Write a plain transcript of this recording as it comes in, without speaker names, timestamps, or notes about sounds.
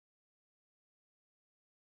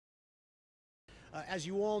As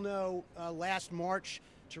you all know, last March,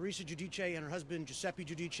 Teresa Giudice and her husband Giuseppe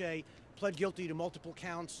Giudice pled guilty to multiple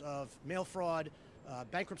counts of mail fraud,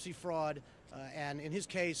 bankruptcy fraud, and in his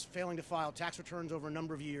case, failing to file tax returns over a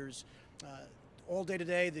number of years. All day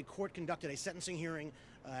today, the court conducted a sentencing hearing,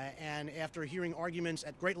 and after hearing arguments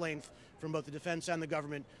at great length from both the defense and the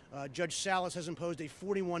government, Judge Salas has imposed a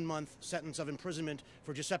 41-month sentence of imprisonment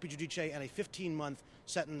for Giuseppe Giudice and a 15-month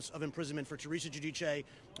sentence of imprisonment for Teresa Giudice.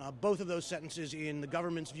 Both of those sentences, in the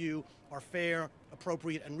government's view, are fair,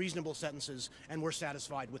 appropriate, and reasonable sentences, and we're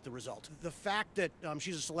satisfied with the result. The fact that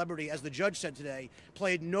she's a celebrity, as the judge said today,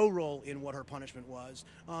 played no role in what her punishment was.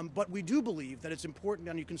 But we do believe that it's important,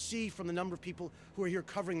 and you can see from the number of people who are here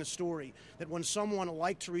covering the story, that when someone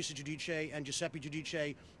like Teresa Giudice and Giuseppe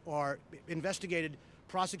Giudice are investigated,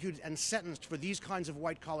 prosecuted, and sentenced for these kinds of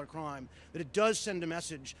white-collar crime, that it does send a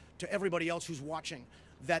message to everybody else who's watching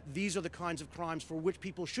that these are the kinds of crimes for which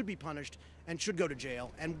people should be punished and should go to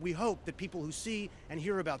jail. And we hope that people who see and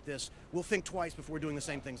hear about this will think twice before doing the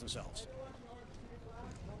same things themselves.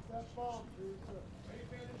 That ball, Teresa. Are you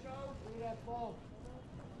fan of the show? Look at that ball.